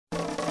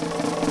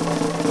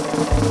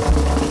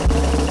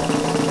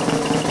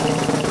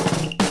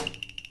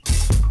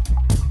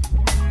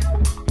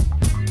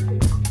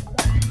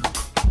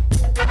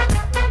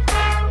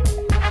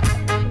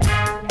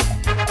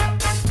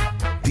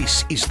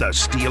The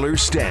Steelers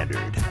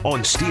Standard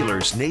on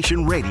Steelers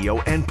Nation Radio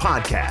and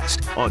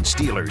podcast on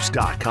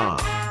Steelers.com.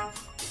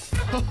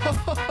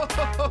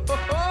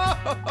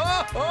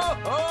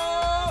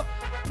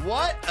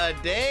 What a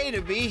day to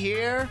be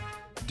here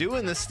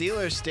doing the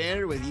Steelers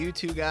Standard with you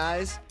two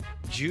guys.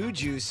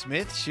 Juju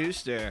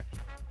Smith-Schuster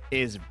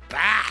is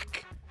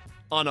back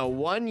on a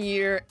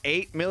 1-year,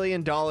 $8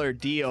 million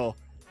deal.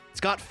 It's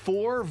got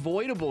 4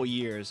 voidable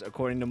years,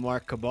 according to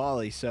Mark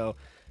Kaboly, so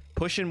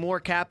pushing more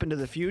cap into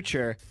the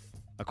future.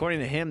 According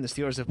to him, the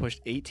Steelers have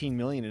pushed $18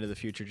 million into the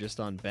future just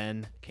on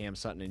Ben, Cam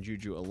Sutton, and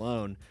Juju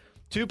alone.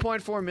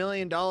 $2.4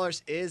 million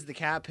is the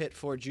cap hit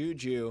for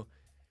Juju.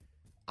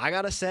 I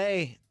got to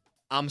say,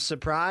 I'm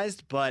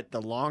surprised, but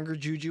the longer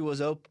Juju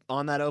was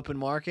on that open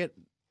market,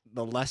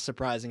 the less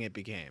surprising it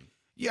became.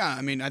 Yeah,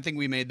 I mean, I think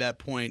we made that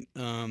point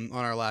on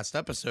our last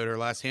episode, or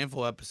last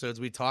handful of episodes.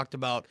 We talked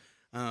about,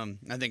 I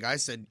think I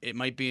said it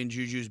might be in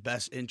Juju's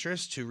best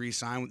interest to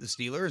re-sign with the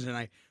Steelers, and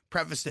I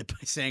prefaced it by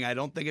saying I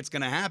don't think it's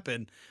going to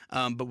happen.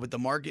 But with the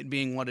market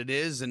being what it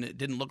is, and it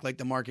didn't look like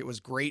the market was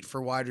great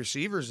for wide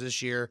receivers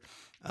this year,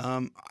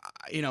 I'm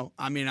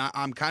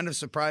kind of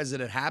surprised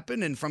that it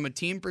happened. And from a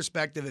team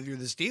perspective, if you're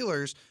the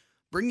Steelers,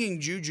 bringing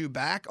Juju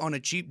back on a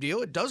cheap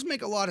deal, it does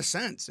make a lot of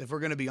sense, if we're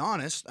going to be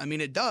honest. I mean,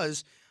 it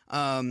does.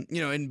 And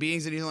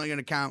being that he's only going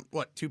to count,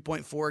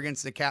 2.4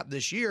 against the cap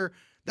this year,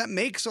 that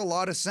makes a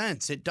lot of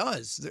sense. It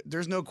does.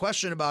 There's no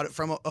question about it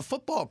from a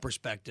football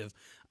perspective.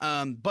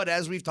 But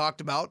as we've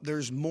talked about,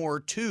 there's more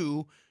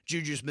to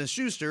Juju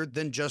Smith-Schuster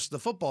than just the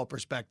football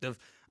perspective.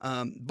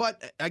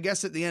 But I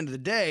guess at the end of the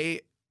day,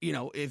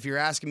 if you're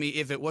asking me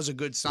if it was a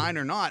good sign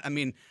or not, I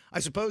mean, I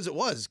suppose it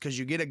was, because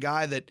you get a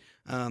guy that,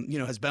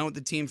 has been with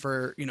the team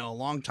for, a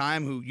long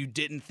time, who you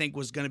didn't think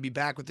was going to be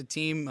back with the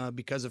team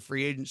because of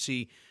free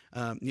agency.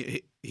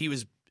 He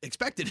was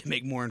expected to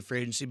make more in free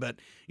agency, but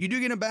you do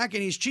get him back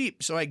and he's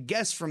cheap. So I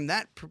guess from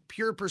that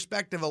pure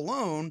perspective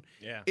alone,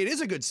 It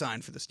is a good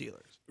sign for the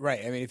Steelers.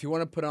 Right. I mean, if you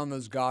want to put on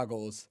those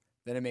goggles,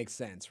 then it makes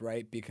sense,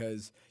 right?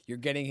 Because you're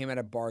getting him at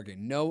a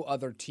bargain. No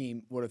other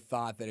team would have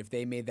thought that if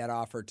they made that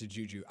offer to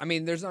Juju, I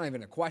mean, there's not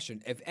even a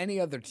question. If any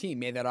other team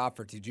made that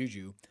offer to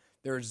Juju,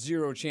 there's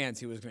zero chance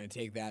he was going to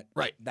take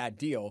that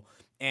deal.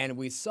 And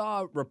we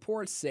saw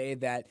reports say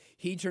that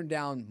he turned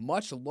down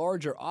much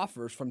larger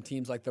offers from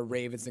teams like the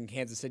Ravens and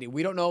Kansas City.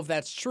 We don't know if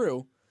that's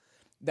true.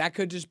 That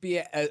could just be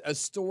a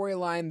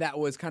storyline that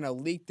was kind of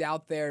leaked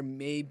out there,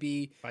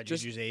 maybe by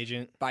Juju's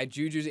agent. By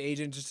Juju's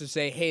agent, just to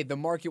say, hey, the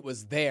market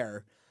was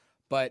there.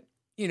 But,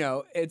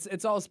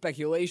 it's all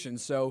speculation.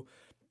 So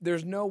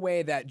there's no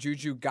way that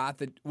Juju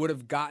would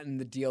have gotten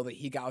the deal that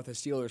he got with the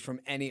Steelers from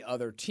any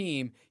other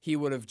team. He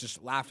would have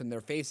just laughed in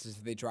their faces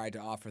if they tried to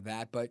offer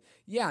that. But,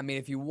 yeah, I mean,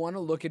 if you want to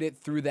look at it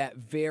through that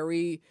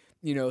very,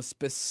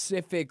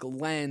 specific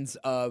lens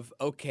of,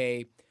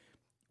 okay,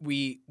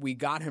 we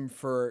got him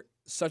for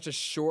such a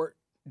short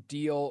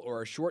deal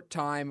or a short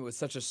time, it was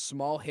such a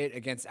small hit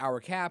against our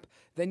cap,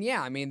 then,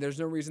 yeah, I mean, there's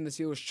no reason the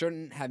Steelers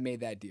shouldn't have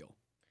made that deal.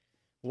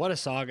 What a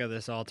saga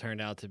this all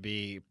turned out to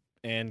be.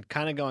 And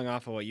kind of going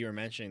off of what you were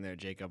mentioning there,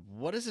 Jacob,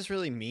 what does this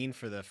really mean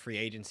for the free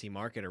agency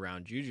market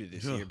around Juju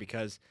this year?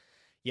 Because,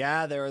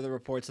 there are the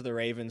reports of the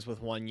Ravens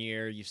with 1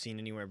 year. You've seen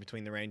anywhere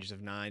between the ranges of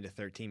 $9 to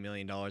 $13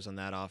 million on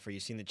that offer.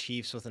 You've seen the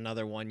Chiefs with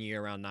another 1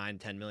 year around $9,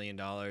 $10 million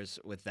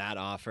with that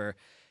offer.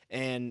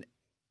 And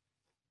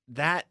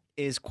that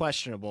is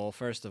questionable,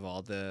 first of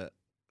all. The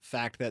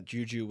fact that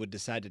Juju would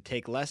decide to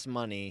take less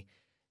money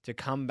to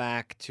come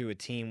back to a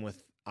team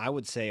with, I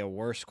would say, a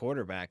worse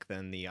quarterback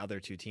than the other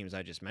two teams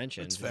I just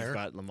mentioned. That's fair. You've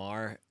got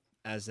Lamar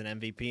as an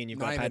MVP, and you've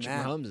got Patrick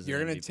Mahomes as an MVP.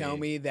 You're going to tell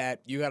me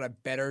that you got a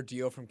better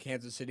deal from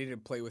Kansas City to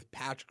play with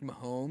Patrick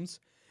Mahomes,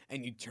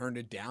 and you turned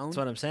it down? That's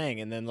what I'm saying.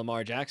 And then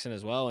Lamar Jackson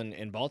as well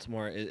in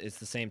Baltimore is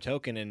the same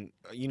token. And,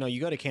 you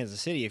go to Kansas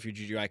City, if you're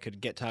Juju, I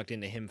could get talked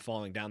into him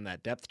falling down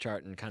that depth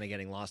chart and kind of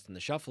getting lost in the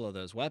shuffle of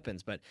those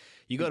weapons. But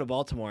you go to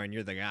Baltimore and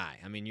you're the guy.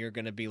 I mean, you're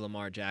going to be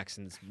Lamar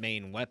Jackson's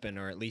main weapon,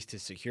 or at least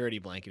his security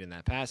blanket in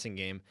that passing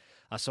game.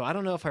 So I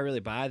don't know if I really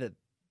buy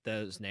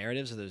those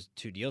narratives of those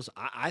two deals.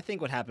 I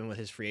think what happened with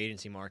his free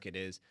agency market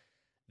is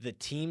the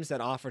teams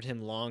that offered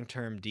him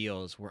long-term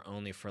deals were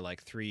only for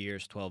like 3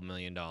 years, $12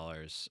 million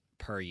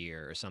per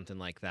year or something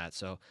like that.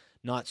 So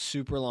not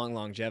super long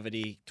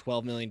longevity.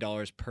 $12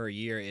 million per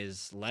year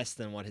is less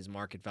than what his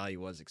market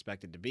value was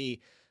expected to be.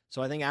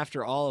 So I think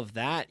after all of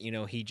that,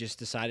 he just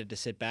decided to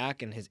sit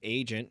back, and his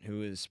agent,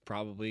 who is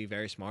probably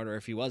very smart, or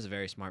if he was a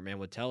very smart man,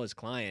 would tell his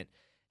client,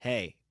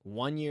 hey,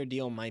 1 year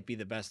deal might be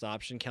the best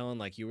option, Kellen,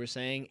 like you were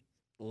saying.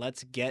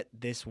 Let's get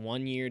this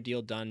 1 year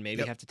deal done.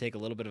 Maybe have to take a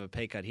little bit of a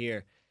pay cut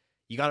here.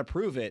 You got to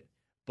prove it,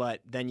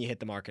 but then you hit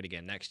the market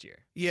again next year.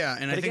 Yeah,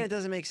 but again, it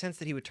doesn't make sense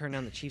that he would turn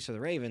down the Chiefs or the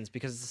Ravens,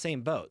 because it's the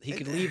same boat. He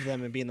could leave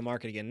them and be in the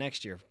market again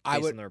next year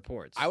based on the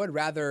reports. I would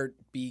rather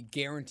be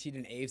guaranteed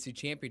an AFC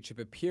Championship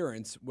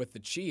appearance with the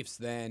Chiefs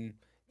than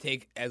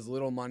take as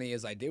little money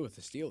as I did with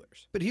the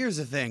Steelers. But here's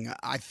the thing.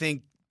 I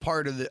think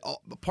part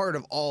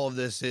of all of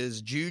this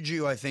is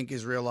Juju, I think,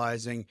 is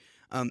realizing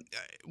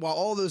While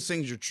all those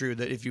things are true,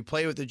 that if you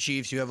play with the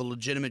Chiefs, you have a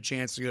legitimate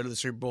chance to go to the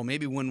Super Bowl,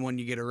 maybe win one,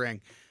 you get a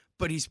ring.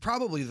 But he's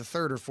probably the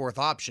third or fourth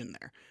option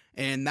there.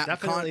 And that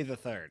Definitely the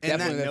third. and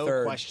Definitely the no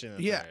third. question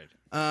the Yeah.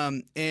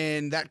 third.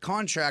 And that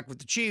contract with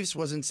the Chiefs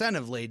was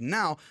incentive laden.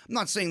 Now, I'm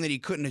not saying that he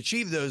couldn't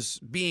achieve those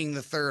being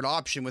the third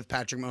option with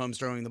Patrick Mahomes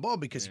throwing the ball,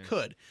 because he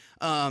could.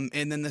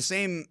 And then the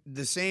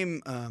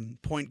same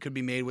point could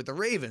be made with the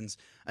Ravens.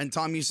 And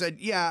Tom, you said,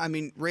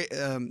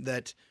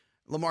 that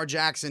Lamar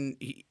Jackson,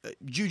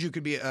 Juju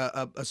could be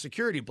a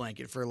security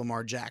blanket for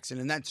Lamar Jackson,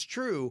 and that's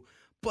true.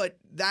 But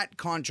that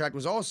contract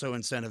was also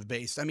incentive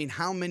based. I mean,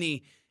 how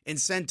many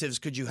incentives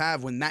could you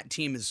have when that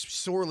team is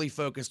sorely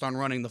focused on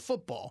running the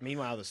football?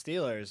 Meanwhile, the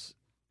Steelers,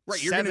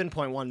 Right, you're gonna-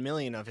 $7.1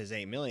 million of his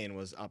 $8 million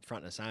was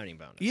upfront in a signing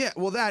bonus. Yeah,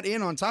 well, that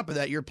and on top of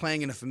that, you're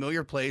playing in a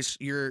familiar place.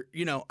 You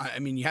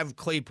have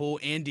Claypool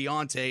and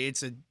Deontay.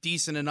 It's a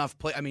decent enough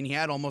play. I mean, he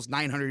had almost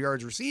 900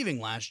 yards receiving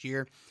last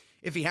year.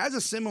 If he has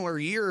a similar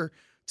year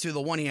to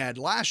the one he had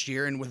last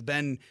year, and with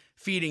Ben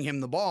feeding him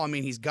the ball, I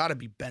mean, he's got to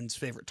be Ben's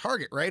favorite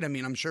target, right? I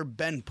mean, I'm sure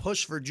Ben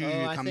pushed for Juju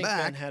to come I think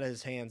back. Ben had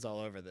his hands all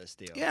over this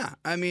deal. Yeah,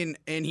 I mean,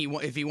 and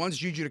if he wants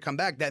Juju to come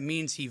back, that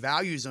means he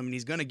values him and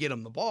he's going to get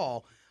him the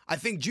ball. I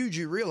think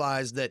Juju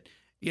realized that,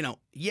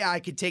 I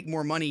could take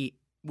more money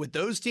with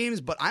those teams,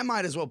 but I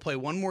might as well play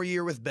one more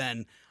year with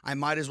Ben. I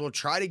might as well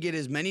try to get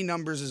as many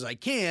numbers as I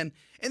can.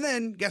 And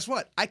then guess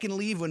what? I can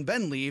leave when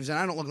Ben leaves and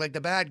I don't look like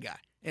the bad guy.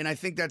 And I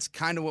think that's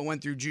kind of what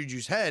went through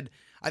Juju's head.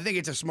 I think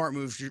it's a smart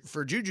move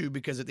for Juju,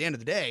 because at the end of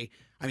the day,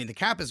 I mean, the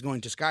cap is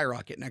going to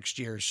skyrocket next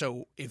year.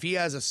 So if he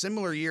has a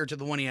similar year to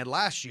the one he had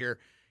last year,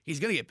 he's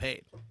going to get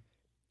paid.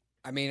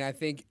 I mean, I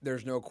think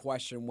there's no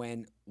question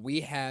when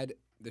we had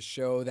the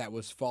show that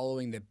was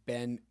following the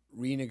Ben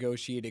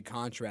renegotiated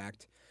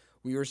contract,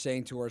 we were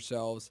saying to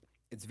ourselves,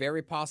 it's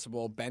very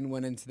possible Ben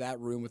went into that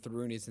room with the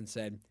Rooneys and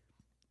said,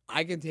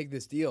 I can take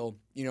this deal.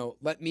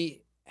 Let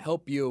me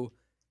help you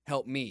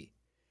help me.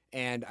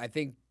 And I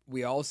think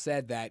we all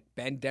said that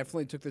Ben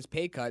definitely took this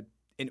pay cut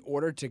in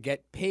order to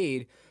get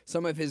paid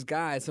some of his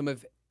guys, some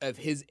of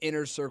his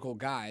inner circle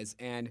guys.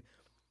 And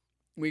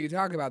we can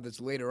talk about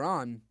this later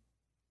on,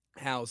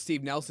 how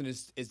Steve Nelson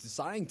is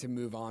deciding to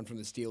move on from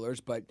the Steelers,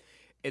 but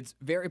it's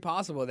very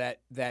possible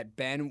that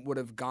Ben would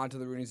have gone to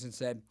the Rooneys and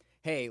said,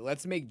 hey,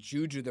 let's make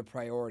Juju the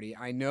priority.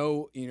 I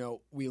know,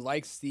 we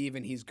like Steve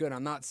and he's good.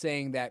 I'm not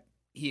saying that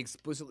he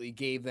explicitly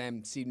gave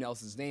them Steve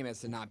Nelson's name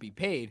as to not be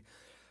paid,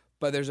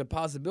 but there's a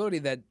possibility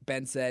that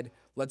Ben said,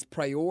 let's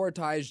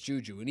prioritize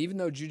Juju. And even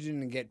though Juju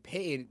didn't get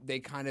paid, they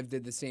kind of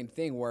did the same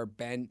thing where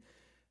Ben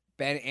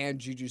and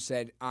Juju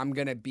said, I'm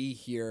going to be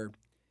here.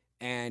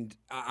 And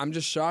I'm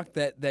just shocked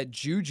that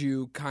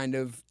Juju kind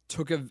of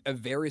took a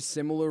very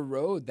similar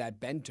road that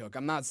Ben took.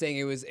 I'm not saying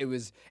it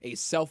was a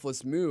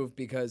selfless move,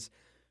 because,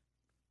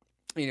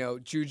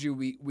 Juju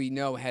we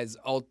know has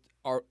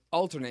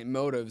alternate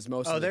motives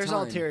most of the time. There's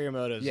ulterior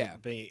motives. Yeah.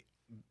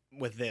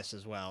 With this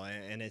as well,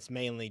 and it's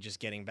mainly just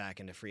getting back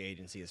into free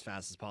agency as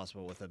fast as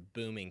possible with a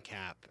booming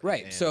cap.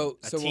 Right. And So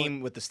a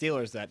team with the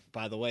Steelers that,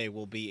 by the way,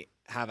 will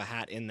have a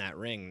hat in that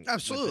ring.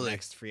 Absolutely. With the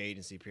next free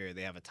agency period,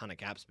 they have a ton of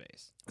cap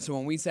space. So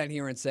when we sat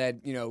here and said,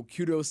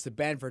 kudos to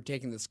Ben for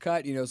taking this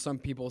cut, some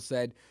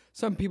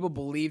people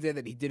believed it,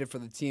 that he did it for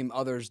the team,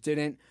 others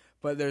didn't.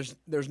 But there's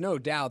no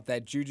doubt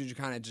that Juju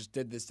kind of just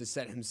did this to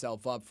set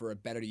himself up for a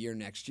better year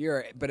next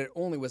year. But it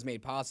only was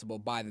made possible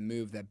by the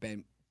move that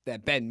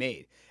Ben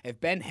made. If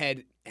Ben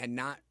had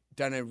not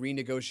done a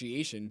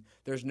renegotiation,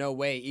 there's no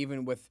way,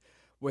 even with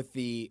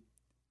the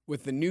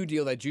new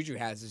deal that Juju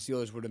has, the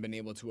Steelers would have been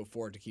able to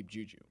afford to keep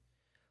Juju.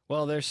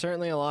 Well, there's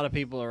certainly a lot of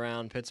people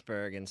around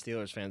Pittsburgh and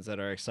Steelers fans that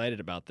are excited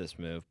about this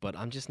move, but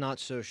I'm just not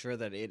so sure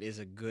that it is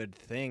a good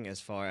thing as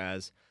far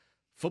as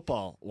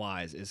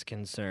football-wise is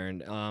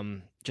concerned.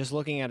 Just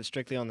looking at it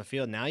strictly on the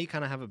field, now you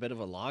kind of have a bit of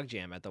a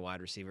logjam at the wide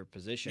receiver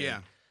position.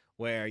 Yeah.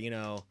 Where,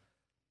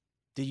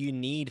 do you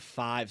need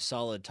 5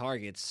 solid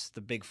targets,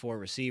 the big 4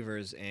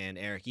 receivers and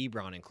Eric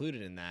Ebron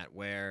included in that,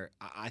 where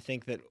I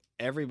think that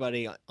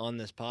everybody on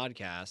this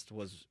podcast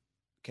was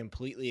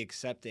completely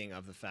accepting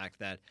of the fact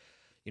that,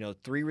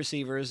 3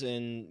 receivers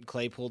in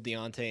Claypool,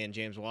 Deontay, and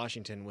James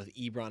Washington with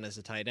Ebron as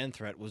a tight end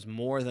threat was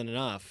more than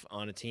enough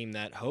on a team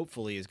that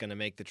hopefully is going to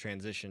make the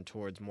transition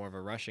towards more of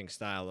a rushing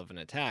style of an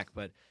attack.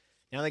 But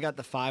now they got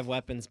the 5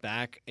 weapons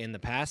back in the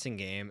passing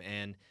game,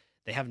 and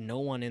they have no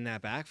one in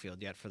that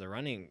backfield yet for the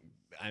running.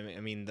 I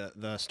mean,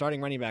 the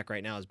starting running back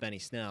right now is Benny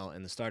Snell,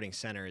 and the starting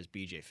center is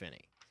B.J.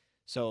 Finney.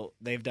 So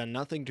they've done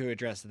nothing to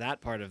address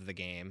that part of the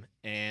game,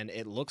 and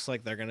it looks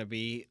like they're going to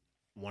be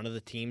one of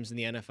the teams in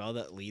the NFL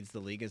that leads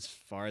the league as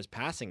far as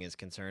passing is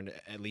concerned,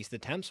 at least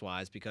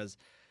attempts-wise, because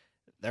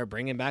they're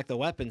bringing back the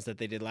weapons that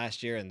they did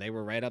last year, and they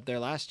were right up there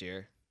last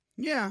year.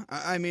 Yeah,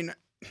 I mean,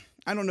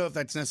 I don't know if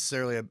that's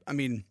necessarily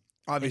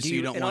Obviously,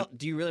 you don't want.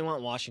 Do you really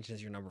want Washington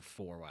as your number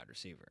 4 wide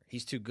receiver?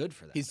 He's too good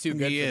for that. He's too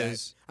good He for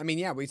is. that. I mean,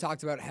 yeah, we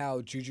talked about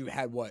how Juju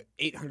had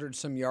 800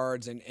 some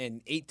yards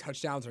and 8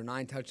 touchdowns or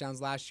 9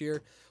 touchdowns last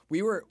year.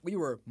 We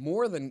were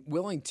more than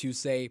willing to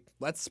say,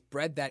 let's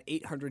spread that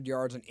 800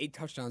 yards and 8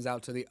 touchdowns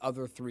out to the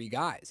other 3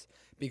 guys,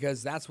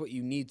 because that's what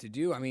you need to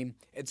do. I mean,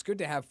 it's good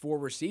to have 4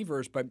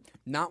 receivers, but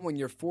not when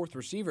your 4th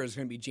receiver is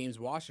going to be James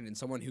Washington,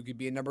 someone who could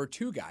be a number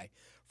 2 guy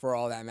for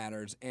all that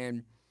matters.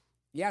 And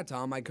yeah,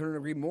 Tom, I couldn't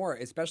agree more,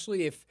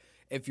 especially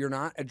if you're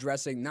not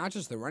addressing not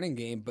just the running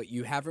game, but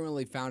you haven't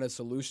really found a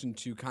solution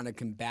to kind of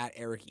combat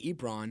Eric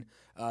Ebron,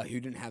 who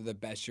didn't have the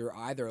best year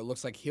either. It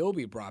looks like he'll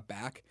be brought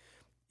back.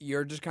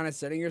 You're just kind of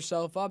setting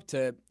yourself up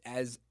to,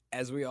 as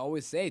we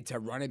always say, to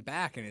run it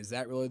back. And is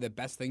that really the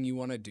best thing you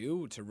want to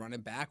do, to run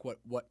it back? What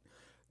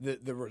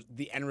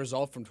the end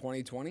result from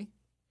 2020?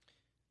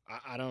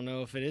 I don't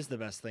know if it is the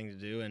best thing to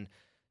do, and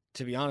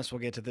to be honest, we'll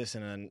get to this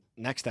in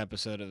a next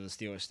episode of the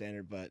Steelers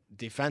Standard, but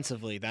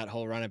defensively, that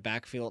whole run it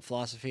back field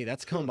philosophy,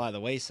 that's come by the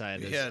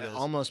wayside. Yeah, it is.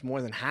 Almost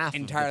more than half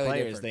Entirely of the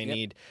players different. they Yep.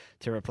 need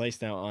to replace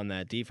now on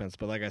that defense.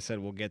 But like I said,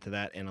 we'll get to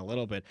that in a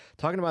little bit.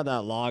 Talking about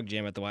that log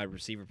jam at the wide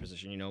receiver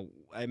position,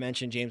 I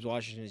mentioned James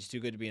Washington is too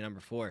good to be a number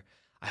 4.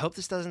 I hope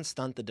this doesn't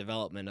stunt the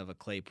development of a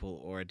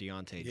Claypool or a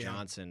Deontay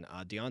Johnson.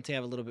 Deontay I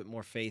have a little bit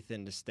more faith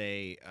in to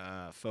stay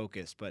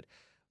focused, but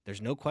there's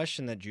no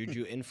question that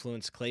Juju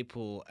influenced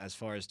Claypool as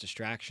far as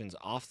distractions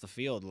off the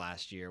field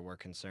last year were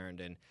concerned,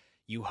 and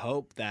you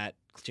hope that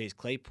Chase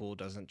Claypool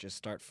doesn't just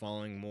start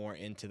falling more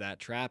into that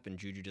trap and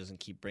Juju doesn't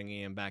keep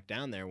bringing him back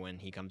down there when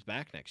he comes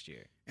back next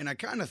year. And I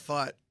kind of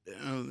thought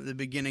the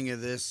beginning of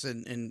this,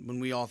 and when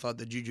we all thought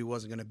that Juju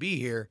wasn't going to be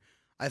here,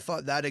 I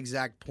thought that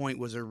exact point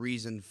was a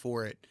reason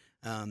for it,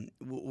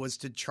 was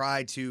to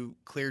try to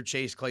clear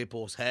Chase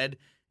Claypool's head.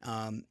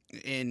 And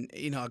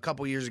a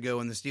couple years ago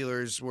when the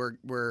Steelers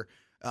were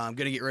going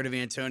to get rid of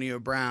Antonio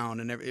Brown,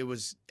 and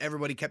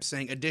everybody kept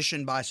saying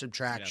addition by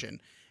subtraction.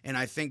 Yep. And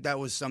I think that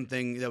was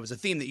something that was a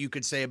theme that you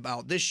could say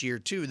about this year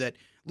too, that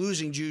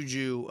losing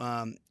Juju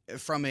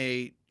from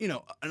an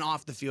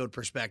off the field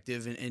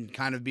perspective and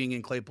kind of being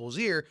in Claypool's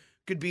ear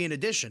could be an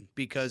addition,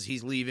 because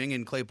he's leaving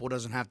and Claypool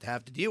doesn't have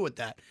to deal with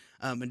that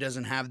and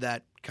doesn't have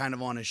that kind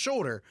of on his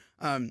shoulder.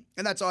 And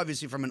that's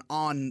obviously from an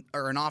on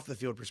or an off the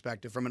field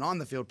perspective. From an on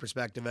the field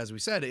perspective, as we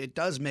said, it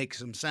does make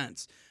some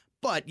sense.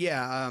 But, you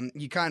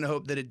kind of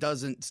hope that it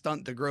doesn't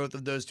stunt the growth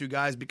of those 2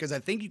 guys, because I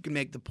think you can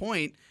make the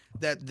point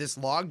that this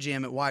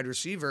logjam at wide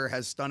receiver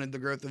has stunted the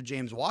growth of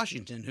James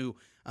Washington, who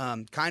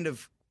kind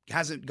of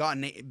hasn't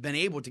been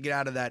able to get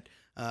out of that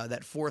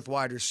 4th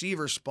wide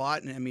receiver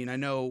spot. And, I mean, I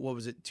know,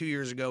 2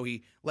 years ago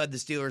he led the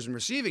Steelers in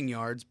receiving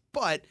yards,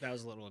 but that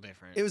was a little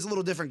different. It was a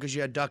little different because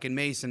you had Duck and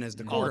Mason as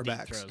the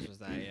quarterbacks. Deep throws was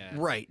that, yeah.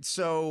 Right.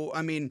 So,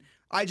 I mean,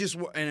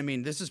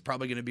 this is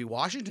probably going to be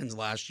Washington's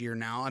last year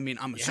now. I mean,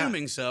 I'm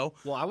assuming so.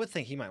 Well, I would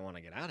think he might want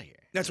to get out of here.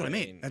 That's what I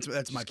mean.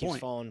 That's my keeps point.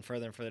 Falling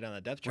further and further down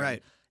the depth chart.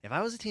 Right. If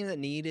I was a team that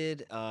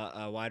needed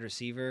a wide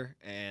receiver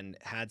and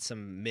had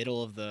some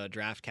middle of the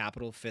draft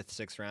capital, 5th,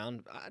 6th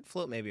round, I'd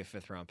float maybe a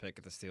 5th round pick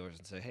at the Steelers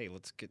and say, hey,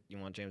 you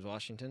want James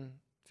Washington,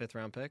 5th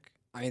round pick?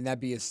 I mean, that'd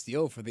be a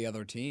steal for the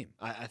other team.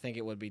 I think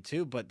it would be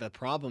too, but the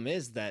problem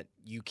is that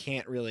you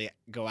can't really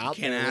go out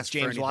can't there with ask for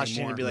James anything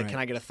Washington more. and be like, Right. can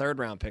I get a 3rd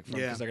round pick for him?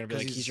 Yeah, Because they're going to be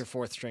 'cause like, he's your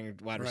 4th string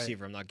wide Right.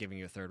 receiver. I'm not giving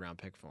you a 3rd round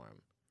pick for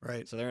him.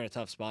 Right. So they're in a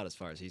tough spot as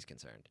far as he's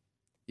concerned.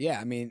 Yeah,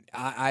 I mean,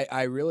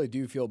 I really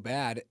do feel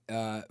bad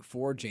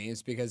for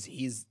James, because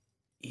he's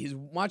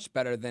much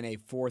better than a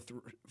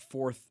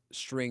fourth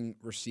string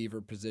receiver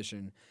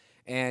position.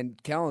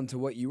 And Kellen, to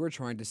what you were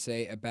trying to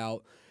say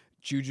about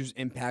Juju's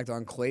impact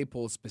on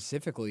Claypool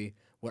specifically,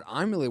 what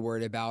I'm really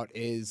worried about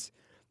is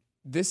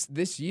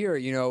this year,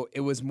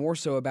 it was more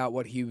so about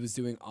what he was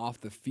doing off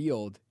the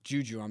field,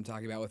 Juju I'm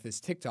talking about, with his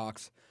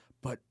TikToks.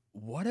 But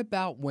what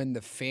about when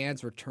the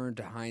fans return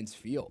to Heinz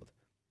Field?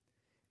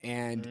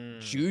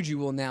 And Juju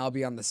will now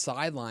be on the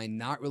sideline,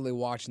 not really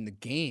watching the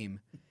game.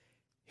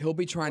 He'll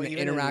be trying to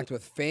even interact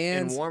with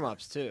fans In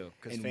warm-ups too,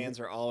 because And fans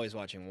are always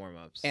watching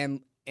warm-ups. and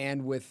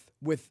with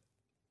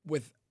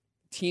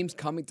teams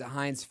coming to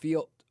Heinz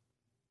Field.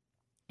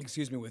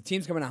 With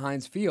teams coming to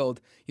Heinz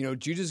Field,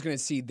 Juju's going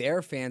to see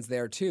their fans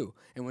there too.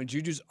 And when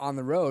Juju's on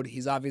the road,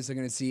 he's obviously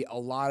going to see a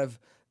lot of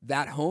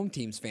that home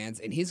team's fans,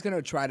 and he's going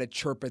to try to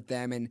chirp at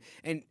them.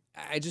 And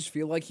I just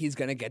feel like he's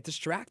going to get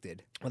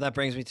distracted. Well, that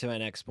brings me to my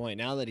next point.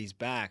 Now that he's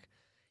back,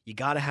 you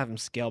got to have him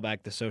scale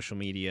back the social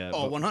media.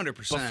 Oh, 100%.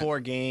 Before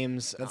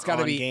games. That's got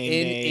to on be game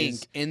in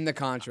days. ink in the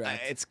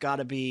contract. It's got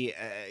to be.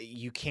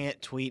 You can't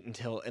tweet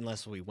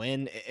unless we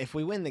win. If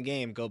we win the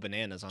game, go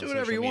bananas on Do social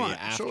whatever you media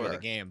want, after sure. the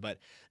game, but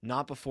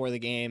not before the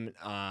game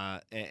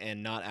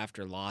and not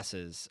after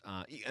losses.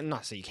 I'm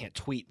not saying you can't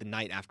tweet the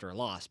night after a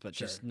loss, but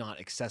just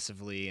not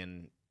excessively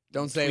and.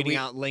 Don't say tweeting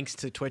out links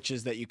to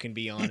Twitches that you can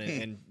be on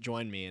and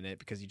join me in it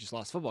because you just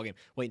lost a football game.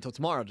 Wait until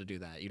tomorrow to do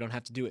that. You don't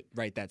have to do it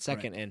right that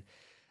second. Right. And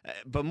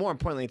but more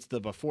importantly, it's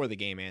the before the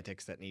game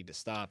antics that need to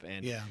stop.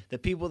 And Yeah. the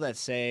people that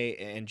say,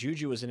 and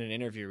Juju was in an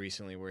interview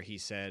recently where he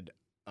said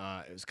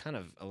it was kind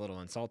of a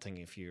little insulting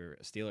if you're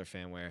a Steeler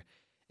fan, where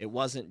it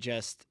wasn't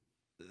just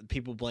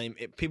people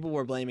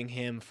were blaming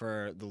him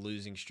for the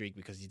losing streak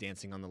because he's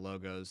dancing on the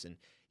logos, and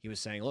he was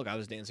saying, look, I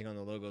was dancing on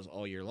the logos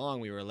all year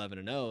long. We were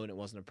 11-0 and it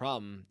wasn't a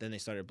problem. Then they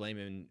started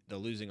blaming the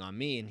losing on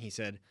me, and he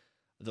said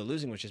the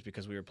losing was just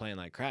because we were playing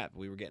like crap.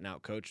 We were getting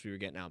outcoached, we were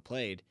getting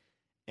outplayed.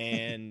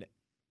 And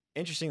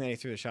interesting that he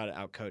threw a shot at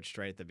outcoached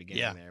right at the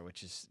beginning there,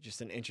 which is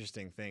just an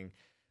interesting thing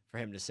for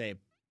him to say.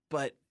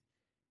 But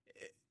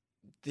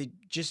they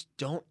just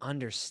don't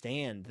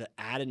understand the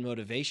added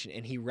motivation.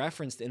 And he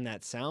referenced in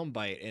that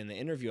soundbite in the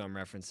interview I'm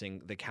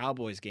referencing the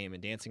Cowboys game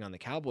and dancing on the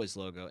Cowboys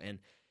logo. And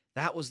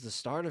that was the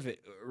start of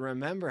it.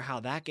 Remember how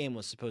that game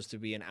was supposed to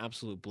be an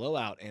absolute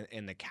blowout,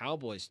 and the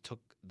Cowboys took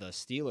the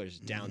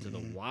Steelers down to the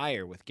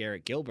wire with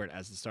Garrett Gilbert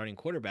as the starting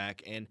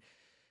quarterback. And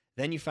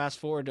then you fast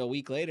forward to a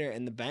week later,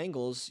 and the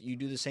Bengals, you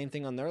do the same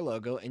thing on their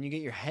logo, and you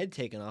get your head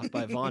taken off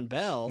by Von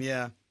Bell.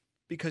 Yeah.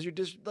 Because you're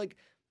just like,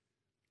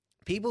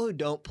 people who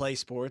don't play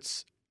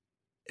sports,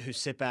 who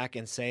sit back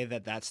and say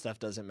that stuff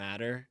doesn't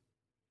matter,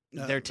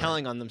 they're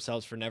telling on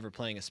themselves for never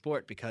playing a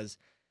sport, because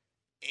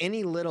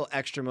any little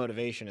extra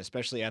motivation,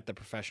 especially at the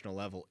professional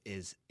level,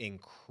 is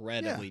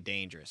incredibly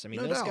dangerous. I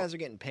mean, those guys are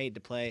getting paid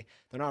to play.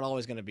 They're not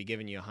always going to be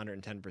giving you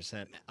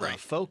 110%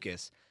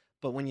 focus.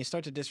 But when you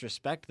start to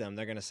disrespect them,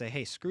 they're going to say,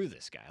 hey, screw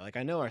this guy. Like,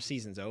 I know our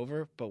season's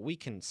over, but we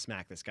can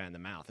smack this guy in the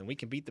mouth, and we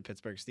can beat the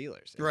Pittsburgh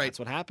Steelers. And that's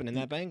what happened in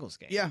that Bengals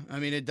game. Yeah, I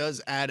mean, it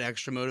does add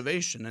extra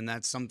motivation, and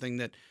that's something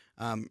that,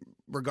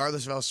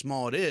 regardless of how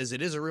small it is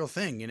a real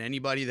thing. And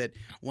anybody that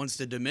wants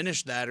to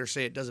diminish that or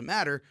say it doesn't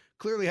matter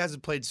clearly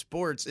hasn't played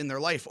sports in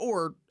their life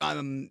or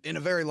in a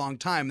very long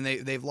time,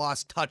 and they've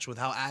lost touch with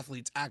how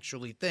athletes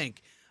actually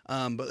think.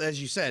 But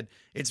as you said,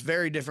 it's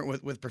very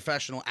different with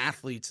professional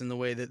athletes in the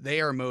way that they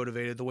are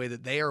motivated, the way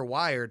that they are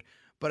wired.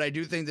 But I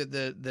do think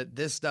that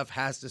this stuff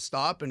has to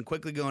stop. And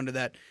quickly go into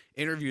that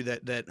interview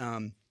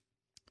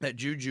that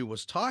Juju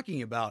was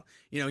talking about.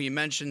 You know, he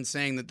mentioned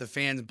saying that the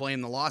fans blame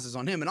the losses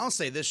on him. And I'll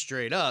say this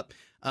straight up,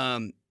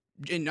 and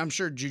I'm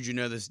sure Juju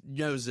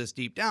knows this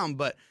deep down,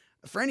 but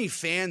for any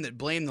fan that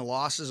blamed the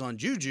losses on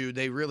Juju,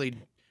 they really,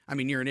 I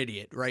mean, you're an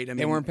idiot, right? I mean,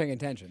 they weren't paying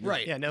attention.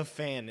 Right. Yeah,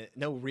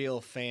 no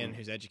real fan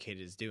who's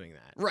educated is doing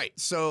that. Right.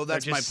 So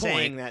that's They're just my point.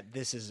 saying that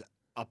this is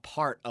a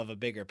part of a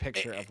bigger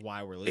picture of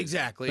why we're losing.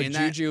 Exactly. But and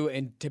Juju,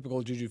 in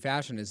typical Juju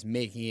fashion, is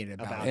making it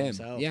about him.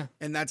 Himself. Yeah.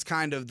 And that's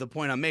kind of the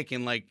point I'm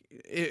making. Like,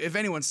 if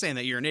anyone's saying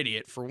that, you're an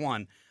idiot, for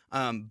one.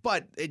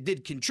 But it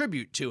did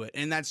contribute to it.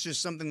 And that's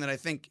just something that I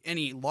think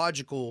any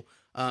logical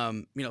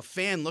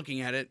fan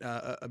looking at it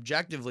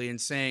objectively and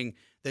saying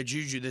that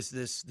Juju,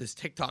 this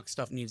TikTok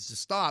stuff needs to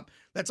stop.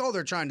 That's all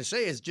they're trying to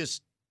say is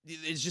just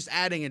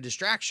adding a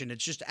distraction.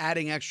 It's just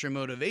adding extra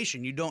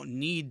motivation. You don't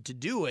need to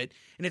do it.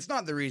 And it's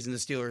not the reason the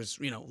Steelers,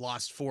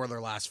 lost 4 of their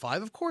last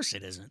 5. Of course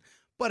it isn't.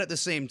 But at the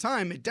same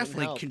time, it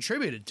definitely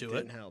contributed to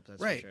it. Didn't help,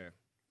 that's right. for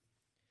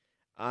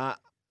sure.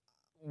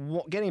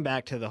 Getting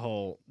back to the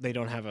whole, they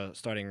don't have a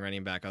starting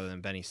running back other than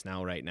Benny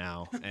Snell right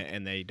now,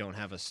 and they don't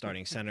have a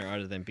starting center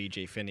other than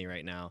B.J. Finney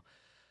right now.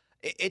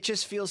 It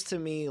just feels to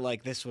me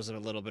like this was a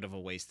little bit of a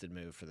wasted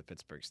move for the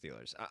Pittsburgh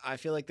Steelers. I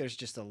feel like there's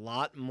just a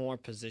lot more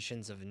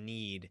positions of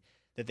need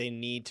that they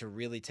need to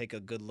really take a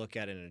good look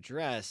at and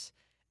address,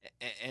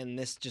 and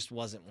this just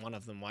wasn't one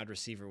of them. Wide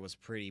receiver was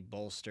pretty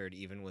bolstered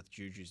even with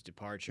Juju's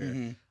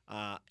departure.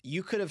 Mm-hmm.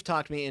 You could have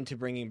talked me into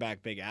bringing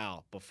back Big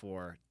Al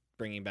before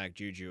bringing back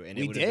Juju, and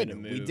we it would have been a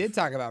did. move. We did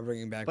talk about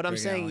bringing back. But I'm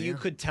Big saying Al, you yeah.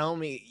 could tell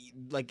me,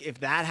 like,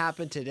 if that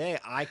happened today,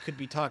 I could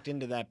be talked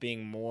into that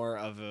being more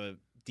of a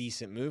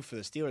decent move for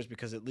the Steelers,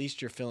 because at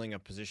least you're filling a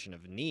position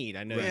of need.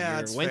 I know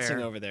you're wincing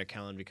over there,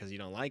 Kellen, because you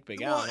don't like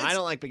Big Al. And I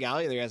don't like Big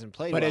Al either. He hasn't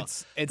played but well.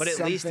 But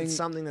at least it's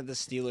something that the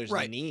Steelers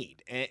Right.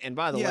 need. And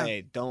by the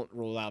way, don't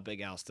rule out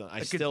Big Al. Still,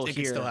 It could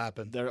still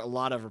happen. There, a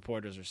lot of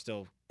reporters are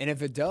still. And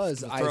if it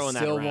does, I throwing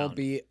that still around. won't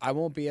be. I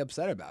won't be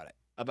upset about it.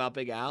 About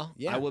Big Al?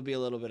 Yeah. I would be a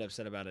little bit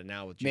upset about it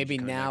now with Juju Maybe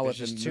coming now back. with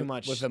There's just too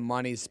much. with the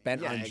money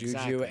spent Yeah, on Juju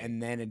exactly.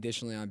 and then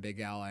additionally on Big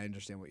Al. I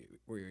understand what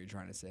you're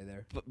trying to say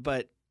there.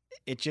 But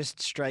it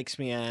just strikes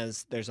me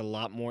as there's a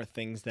lot more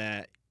things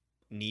that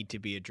need to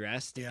be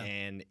addressed,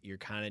 and you're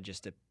kind of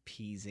just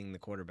appeasing the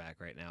quarterback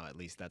right now. At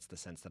least that's the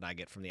sense that I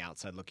get from the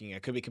outside looking. I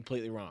could be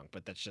completely wrong,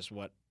 but that's just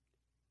what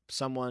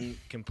someone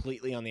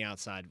completely on the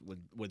outside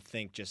would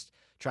think, just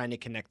trying to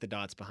connect the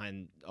dots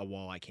behind a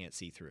wall I can't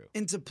see through.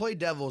 And to play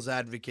devil's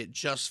advocate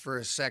just for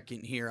a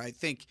second here, I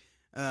think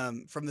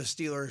from the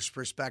Steelers'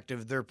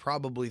 perspective, they're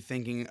probably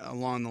thinking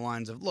along the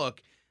lines of,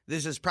 look,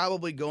 this is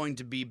probably going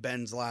to be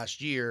Ben's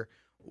last year.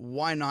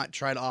 Why not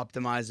try to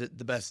optimize it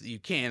the best that you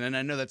can? And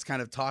I know that's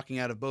kind of talking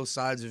out of both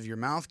sides of your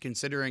mouth,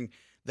 considering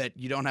that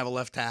you don't have a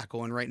left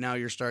tackle, and right now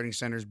your starting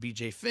center is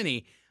B.J.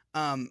 Finney.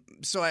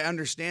 So I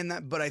understand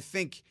that, but I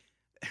think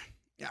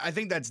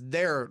that's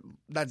their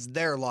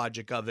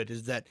logic of it,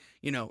 is that,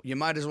 you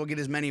might as well get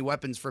as many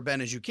weapons for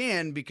Ben as you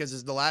can, because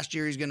it's the last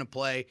year he's going to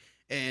play,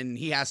 and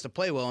he has to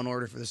play well in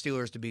order for the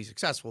Steelers to be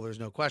successful. There's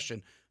no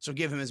question. So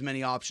give him as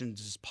many options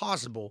as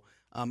possible.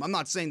 I'm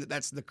not saying that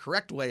that's the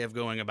correct way of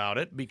going about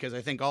it, because I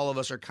think all of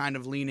us are kind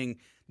of leaning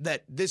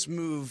that this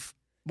move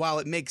while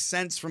it makes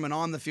sense from an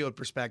on-the-field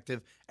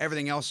perspective,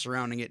 everything else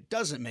surrounding it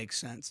doesn't make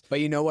sense. But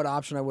you know what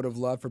option I would have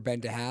loved for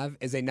Ben to have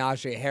is a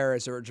Najee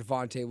Harris or a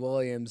Javonte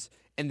Williams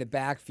in the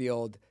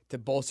backfield to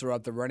bolster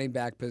up the running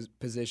back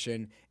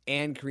position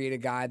and create a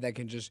guy that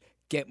can just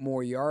get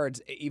more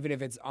yards, even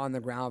if it's on the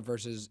ground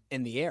versus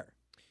in the air.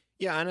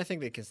 Yeah, and I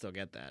think they can still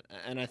get that.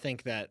 And I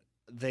think that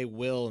they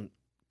will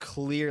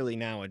clearly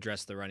now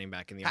address the running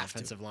back in the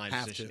offensive line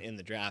position in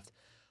the draft.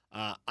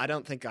 I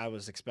don't think I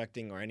was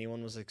expecting, or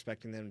anyone was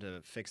expecting them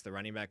to fix the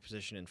running back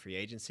position in free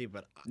agency,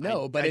 but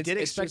I did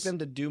expect them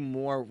to do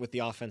more with the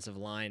offensive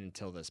line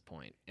until this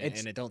point. And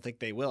I don't think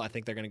they will. I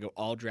think they're going to go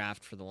all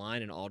draft for the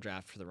line and all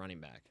draft for the running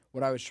back.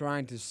 What I was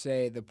trying to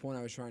say, the point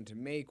I was trying to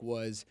make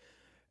was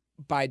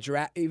by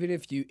draft, even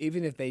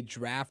if they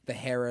draft the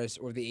Harris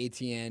or the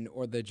Etienne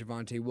or the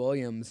Javonte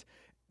Williams,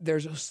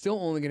 there's still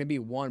only going to be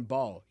one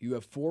ball. You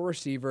have 4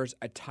 receivers,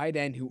 a tight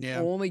end who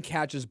only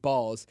catches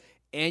balls,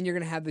 and you're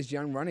going to have this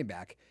young running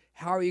back.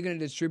 How are you going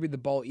to distribute the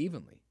ball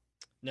evenly?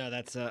 No,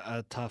 that's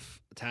a tough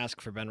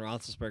task for Ben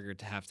Roethlisberger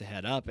to have to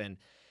head up, and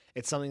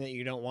it's something that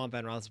you don't want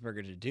Ben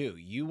Roethlisberger to do.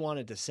 You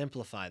wanted to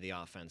simplify the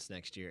offense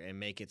next year and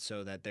make it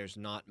so that there's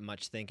not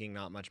much thinking,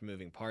 not much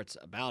moving parts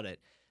about it.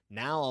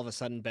 Now, all of a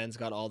sudden, Ben's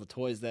got all the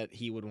toys that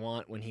he would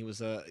want when he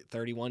was a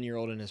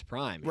 31-year-old in his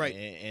prime. Right.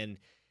 And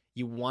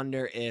you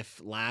wonder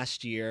if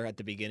last year, at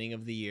the beginning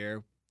of the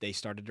year, they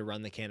started to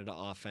run the Canada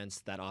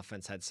offense. That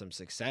offense had some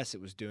success.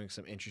 It was doing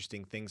some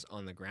interesting things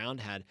on the ground,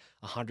 had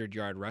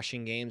 100-yard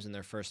rushing games in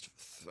their first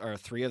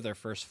 3 of their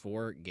first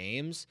 4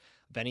 games.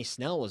 Benny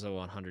Snell was a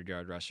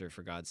 100-yard rusher,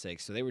 for God's sake.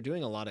 So they were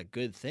doing a lot of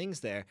good things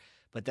there.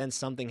 But then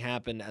something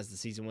happened as the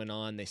season went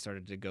on. They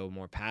started to go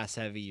more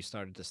pass-heavy. You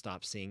started to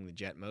stop seeing the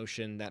jet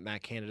motion that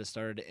Matt Canada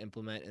started to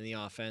implement in the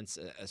offense,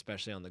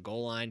 especially on the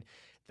goal line.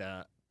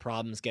 The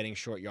problems getting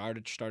short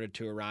yardage started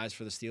to arise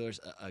for the Steelers.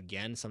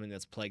 Again, something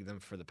that's plagued them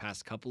for the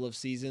past couple of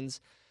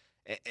seasons.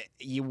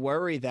 You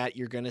worry that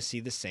you're going to see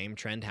the same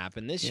trend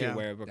happen this year,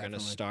 where we're going to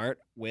start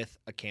with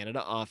a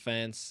Canada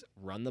offense,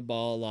 run the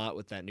ball a lot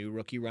with that new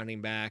rookie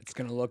running back. It's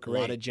going to look great.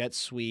 A lot of jet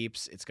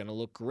sweeps. It's going to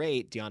look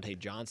great. Deontay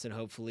Johnson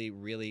hopefully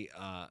really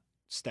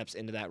steps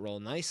into that role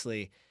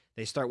nicely.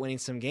 They start winning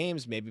some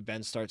games. Maybe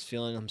Ben starts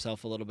feeling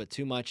himself a little bit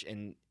too much,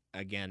 and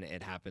again,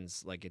 it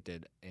happens like it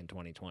did in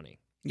 2020.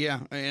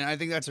 Yeah, and I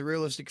think that's a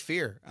realistic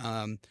fear.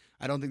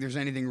 I don't think there's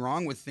anything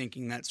wrong with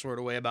thinking that sort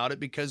of way about it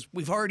because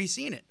we've already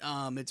seen it.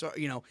 It's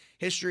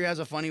history has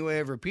a funny way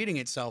of repeating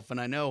itself, and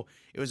I know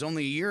it was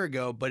only a year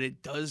ago, but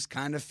it does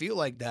kind of feel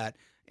like that.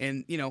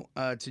 And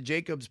to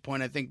Jacob's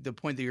point, I think the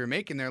point that you're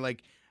making there,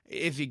 like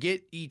if you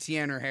get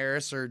Etienne or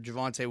Harris or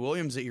Javonte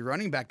Williams at your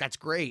running back, that's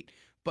great.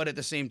 But at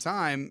the same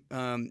time,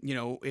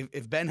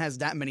 if Ben has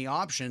that many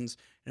options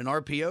and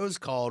RPO's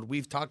called,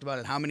 we've talked about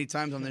it how many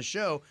times on this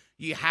show,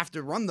 you have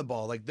to run the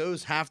ball. Like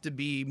those have to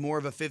be more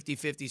of a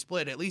 50-50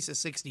 split, at least a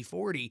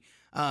 60-40.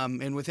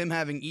 And with him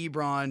having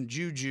Ebron,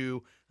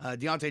 Juju,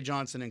 Deontay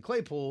Johnson, and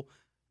Claypool,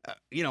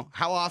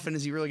 how often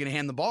is he really going to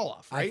hand the ball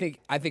off, right?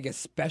 I think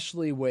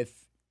especially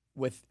with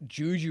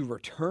Juju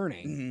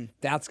returning,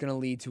 that's going to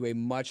lead to a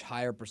much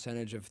higher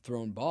percentage of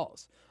thrown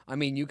balls. I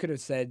mean, you could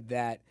have said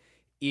that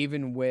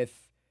even with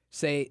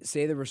say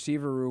the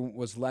receiver room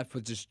was left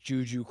with just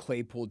Juju,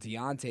 Claypool,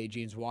 Deontay,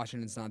 James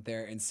Washington's not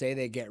there, and say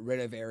they get rid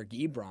of Eric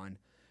Ebron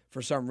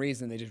for some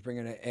reason, they just bring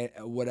in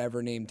a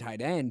whatever named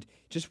tight end.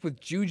 Just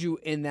with Juju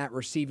in that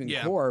receiving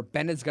core,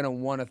 Bennett's going to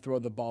want to throw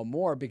the ball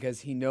more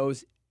because he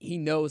knows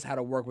how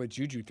to work with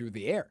Juju through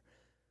the air.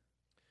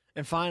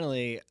 And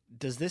finally,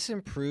 does this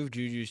improve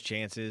Juju's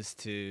chances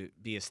to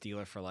be a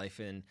Steeler for life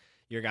in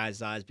your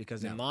guys' eyes?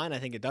 Because in mine, I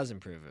think it does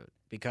improve it.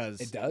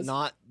 Because it does?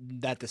 Not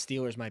that the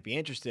Steelers might be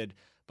interested,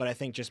 but I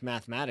think just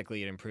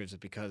mathematically it improves it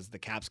because the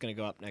cap's going to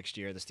go up next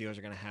year. The Steelers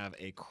are going to have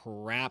a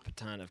crap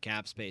ton of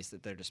cap space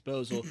at their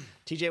disposal.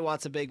 TJ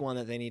Watt's a big one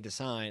that they need to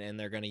sign, and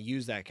they're going to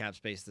use that cap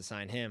space to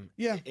sign him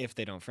if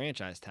they don't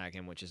franchise tag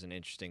him, which is an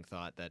interesting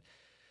thought that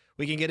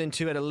we can get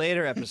into at a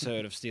later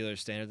episode of Steelers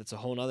Standard. That's a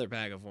whole other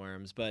bag of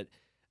worms, but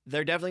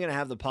they're definitely going to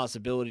have the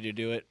possibility to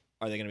do it.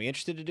 Are they going to be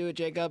interested to do it,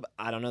 Jacob?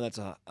 I don't know. That's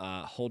a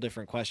whole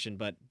different question,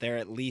 but they're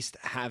at least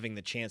having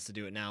the chance to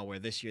do it now, where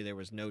this year there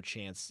was no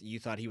chance. You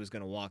thought he was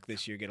going to walk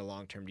this year, get a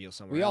long-term deal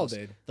somewhere else. We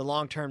all did. The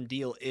long-term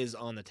deal is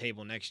on the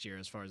table next year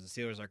as far as the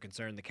Steelers are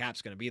concerned. The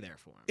cap's going to be there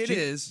for him. It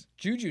is.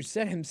 Juju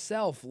said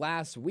himself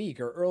last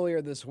week or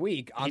earlier this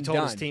week, he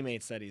told his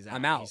teammates that he's out.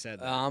 I'm out. He said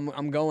that.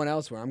 I'm going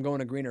elsewhere. I'm going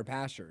to greener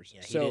pastures.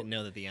 Yeah, he didn't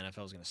know that the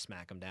NFL was going to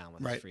smack him down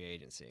with his free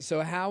agency.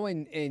 So how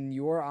in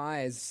your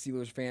eyes,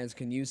 Steelers fans,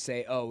 can you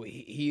say, oh,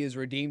 he has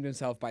redeemed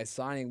himself by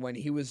signing when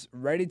he was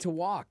ready to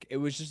walk? It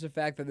was just the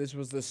fact that this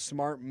was the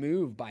smart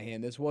move by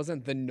him. This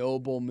wasn't the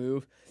noble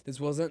move. This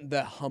wasn't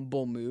the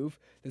humble move.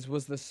 This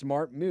was the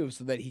smart move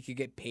so that he could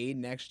get paid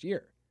next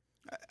year.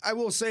 I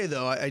will say,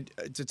 though,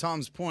 to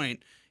Tom's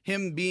point,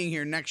 him being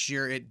here next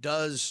year,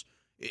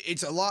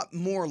 it's a lot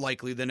more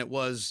likely than it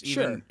was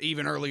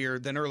even earlier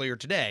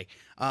today.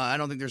 I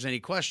don't think there's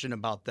any question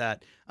about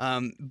that.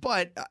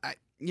 But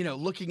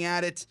looking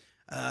at it,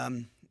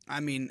 I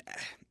mean,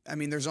 I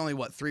mean, there's only,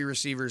 3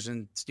 receivers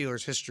in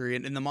Steelers history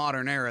in the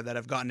modern era that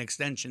have gotten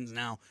extensions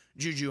now,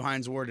 Juju,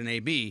 Hines Ward, and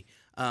AB.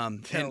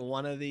 And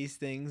one of these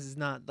things is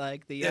not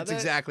like the that's other.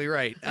 exactly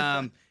right.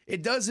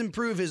 It does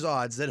improve his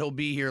odds that he'll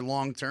be here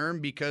long term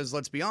because,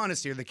 let's be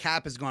honest here, the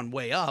cap has gone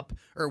way up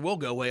or will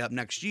go way up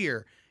next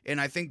year. And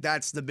I think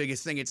that's the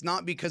biggest thing. It's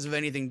not because of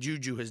anything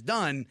Juju has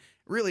done.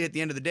 Really, at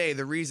the end of the day,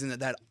 the reason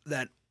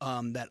that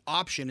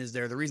option is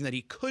there, the reason that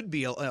he could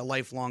be a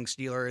lifelong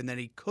Steeler and that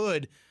he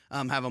could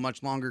have a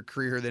much longer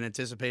career than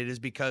anticipated is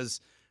because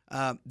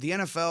the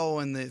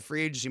NFL and the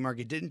free agency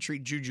market didn't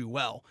treat Juju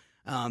well.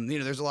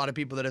 There's a lot of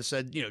people that have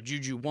said,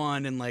 Juju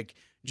won and like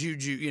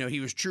Juju, he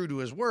was true to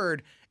his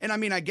word. And I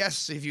mean, I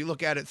guess if you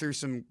look at it through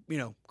some,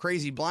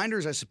 crazy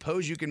blinders, I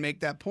suppose you can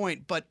make that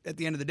point. But at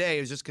the end of the day,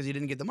 it was just because he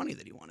didn't get the money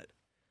that he wanted.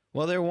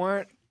 Well, there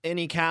weren't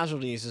any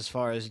casualties as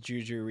far as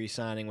Juju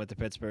re-signing with the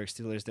Pittsburgh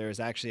Steelers. There is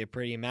actually a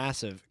pretty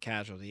massive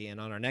casualty. And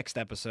on our next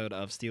episode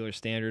of Steelers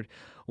Standard,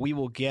 we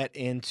will get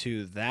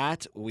into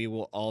that. We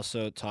will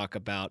also talk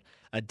about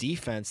a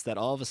defense that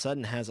all of a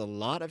sudden has a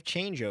lot of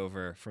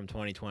changeover from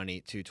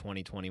 2020 to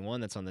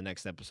 2021. That's on the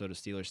next episode of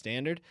Steelers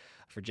Standard.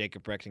 For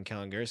Jacob Brecht and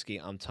Kellen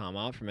Gursky, I'm Tom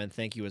Opperman.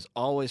 Thank you as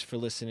always for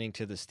listening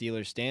to the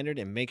Steelers Standard,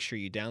 and make sure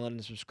you download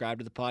and subscribe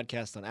to the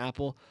podcast on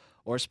Apple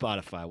or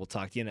Spotify. We'll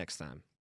talk to you next time.